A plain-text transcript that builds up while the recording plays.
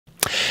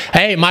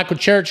Hey, Michael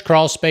Church,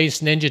 Crawl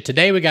Space Ninja.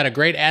 Today we got a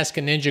great Ask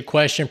a Ninja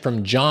question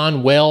from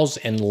John Wells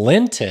in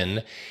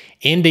Linton,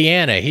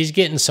 Indiana. He's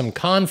getting some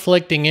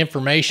conflicting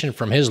information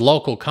from his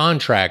local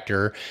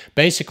contractor.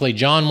 Basically,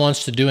 John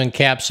wants to do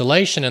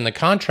encapsulation, and the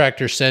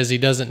contractor says he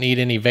doesn't need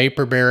any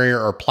vapor barrier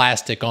or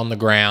plastic on the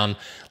ground.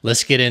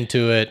 Let's get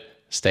into it.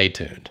 Stay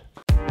tuned.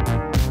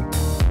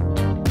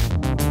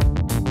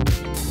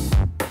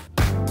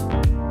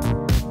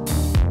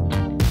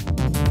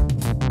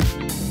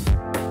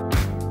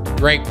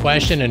 Great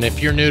question, and if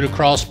you're new to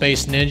Crawl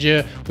Space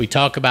Ninja, we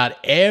talk about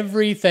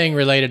everything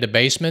related to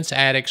basements,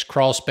 attics,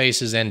 crawl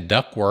spaces, and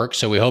ductwork,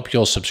 so we hope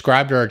you'll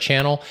subscribe to our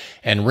channel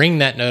and ring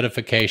that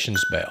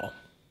notifications bell.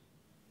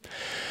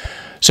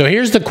 So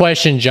here's the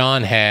question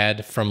John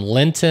had from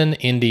Linton,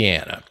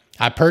 Indiana.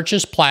 I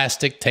purchased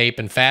plastic, tape,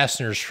 and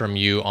fasteners from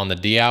you on the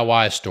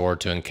DIY store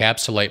to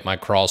encapsulate my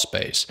crawl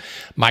space.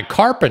 My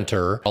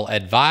carpenter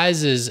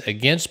advises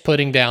against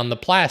putting down the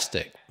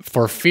plastic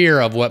for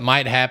fear of what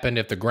might happen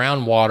if the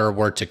groundwater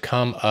were to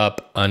come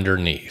up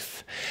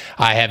underneath.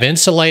 I have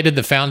insulated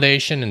the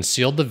foundation and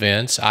sealed the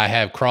vents. I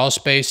have crawl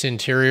space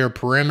interior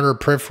perimeter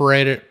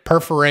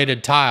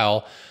perforated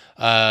tile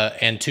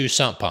and 2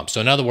 sump pumps.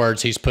 So in other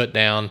words, he's put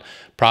down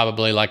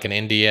probably like an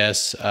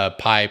NDS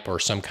pipe or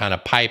some kind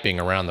of piping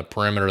around the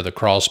perimeter of the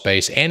crawl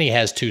space, and he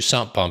has 2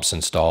 sump pumps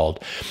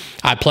installed.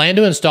 I plan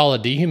to install a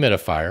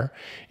dehumidifier.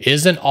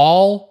 Isn't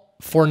all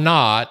for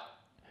naught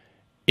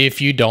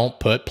if you don't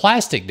put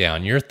plastic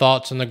down? Your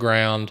thoughts on the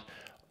ground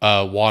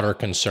water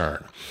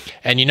concern.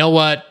 And you know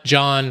what,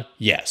 John?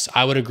 Yes,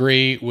 I would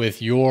agree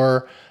with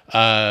your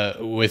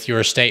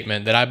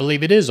statement that I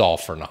believe it is all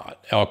for naught,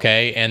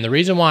 okay? And the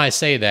reason why I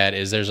say that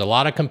is there's a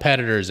lot of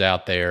competitors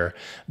out there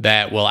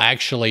that will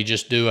actually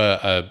just do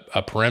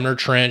a perimeter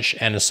trench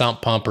and a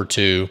sump pump or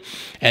 2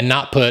 and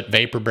not put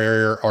vapor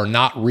barrier or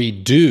not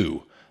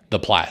redo the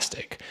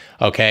plastic,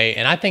 okay?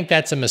 And I think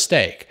that's a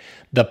mistake.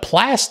 The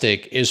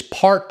plastic is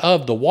part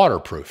of the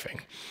waterproofing,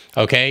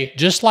 okay?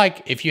 Just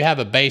like if you have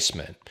a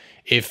basement,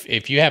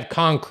 if you have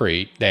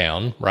concrete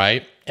down,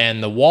 right,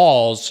 and the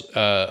walls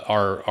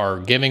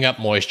are giving up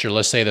moisture,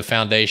 let's say the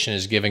foundation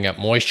is giving up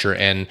moisture,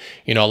 and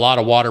you know a lot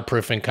of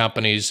waterproofing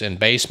companies and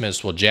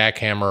basements will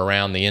jackhammer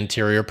around the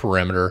interior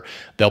perimeter.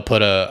 They'll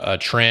put a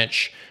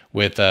trench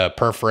with a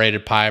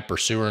perforated pipe or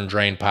sewer and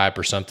drain pipe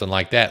or something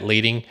like that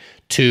leading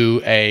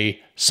to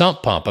a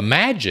sump pump.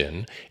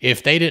 Imagine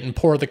if they didn't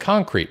pour the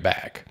concrete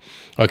back,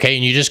 okay,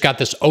 and you just got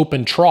this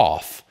open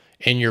trough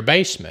in your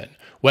basement.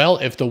 Well,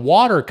 if the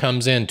water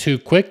comes in too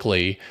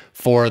quickly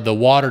for the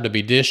water to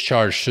be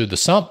discharged through the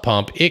sump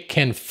pump, it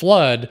can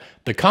flood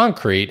the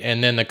concrete,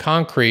 and then the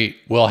concrete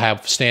will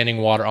have standing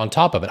water on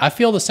top of it. I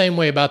feel the same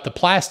way about the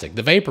plastic,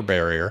 the vapor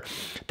barrier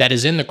that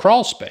is in the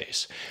crawl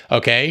space,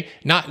 okay?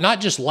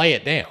 Not just lay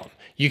it down.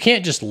 You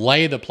can't just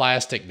lay the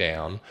plastic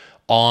down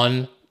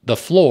on the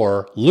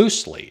floor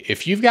loosely.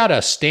 If you've got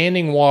a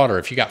standing water,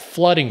 if you got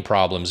flooding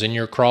problems in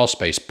your crawl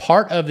space,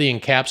 part of the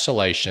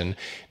encapsulation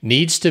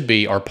needs to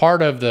be, or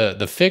part of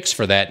the fix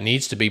for that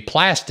needs to be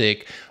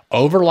plastic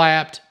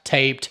overlapped,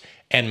 taped,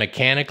 and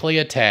mechanically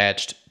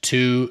attached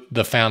to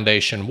the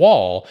foundation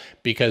wall,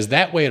 because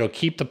that way it'll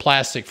keep the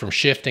plastic from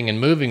shifting and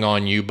moving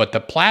on you, but the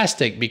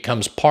plastic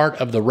becomes part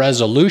of the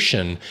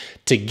resolution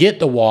to get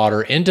the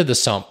water into the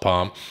sump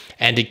pump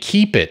and to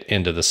keep it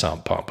into the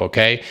sump pump,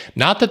 okay?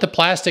 Not that the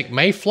plastic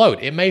may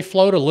float. It may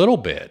float a little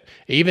bit.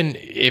 Even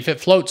if it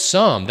floats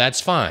some,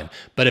 that's fine.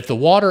 But if the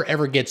water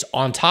ever gets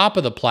on top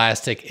of the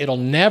plastic, it'll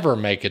never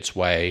make its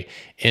way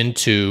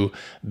into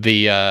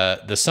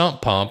the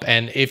sump pump.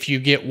 And if you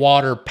get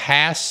water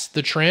past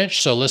the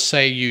trench, so let's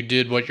say you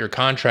did what your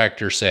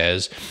contractor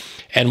says,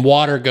 and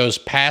water goes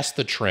past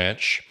the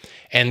trench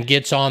and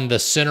gets on the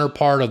center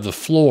part of the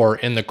floor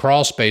in the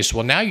crawl space,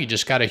 well, now you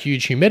just got a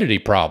huge humidity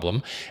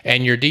problem,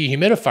 and your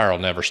dehumidifier will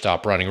never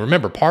stop running.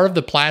 Remember, part of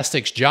the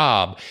plastic's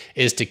job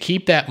is to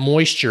keep that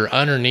moisture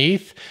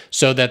underneath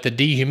so that the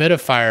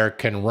dehumidifier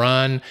can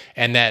run,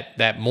 and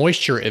that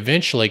moisture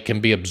eventually can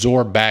be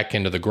absorbed back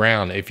into the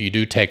ground if you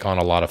do take on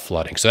a lot of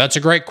flooding. So that's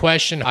a great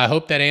question. I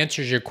hope that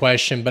answers your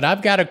question, but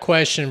I've got a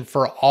question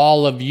for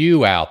all of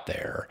you out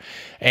there.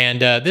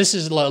 And this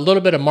is a little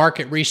bit of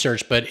market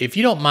research, but if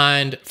you don't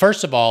mind,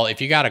 first of all,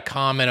 if you got a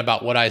comment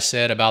about what I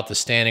said about the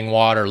standing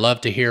water, love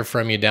to hear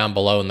from you down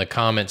below in the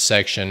comments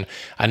section.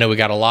 I know we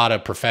got a lot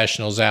of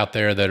professionals out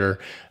there that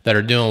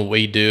are doing what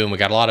we do, and we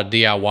got a lot of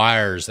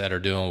DIYers that are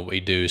doing what we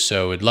do.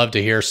 So we'd love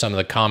to hear some of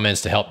the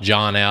comments to help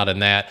John out in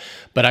that.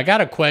 But I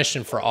got a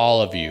question for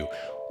all of you.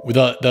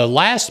 The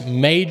last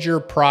major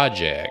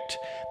project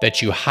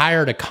that you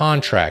hired a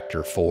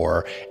contractor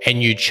for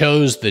and you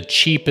chose the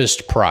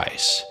cheapest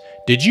price,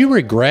 did you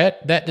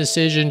regret that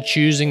decision,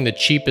 choosing the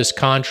cheapest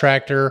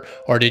contractor,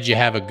 or did you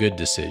have a good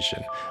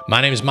decision?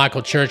 My name is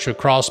Michael Church with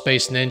Crawl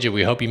Space Ninja.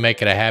 We hope you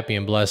make it a happy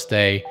and blessed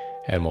day,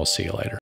 and we'll see you later.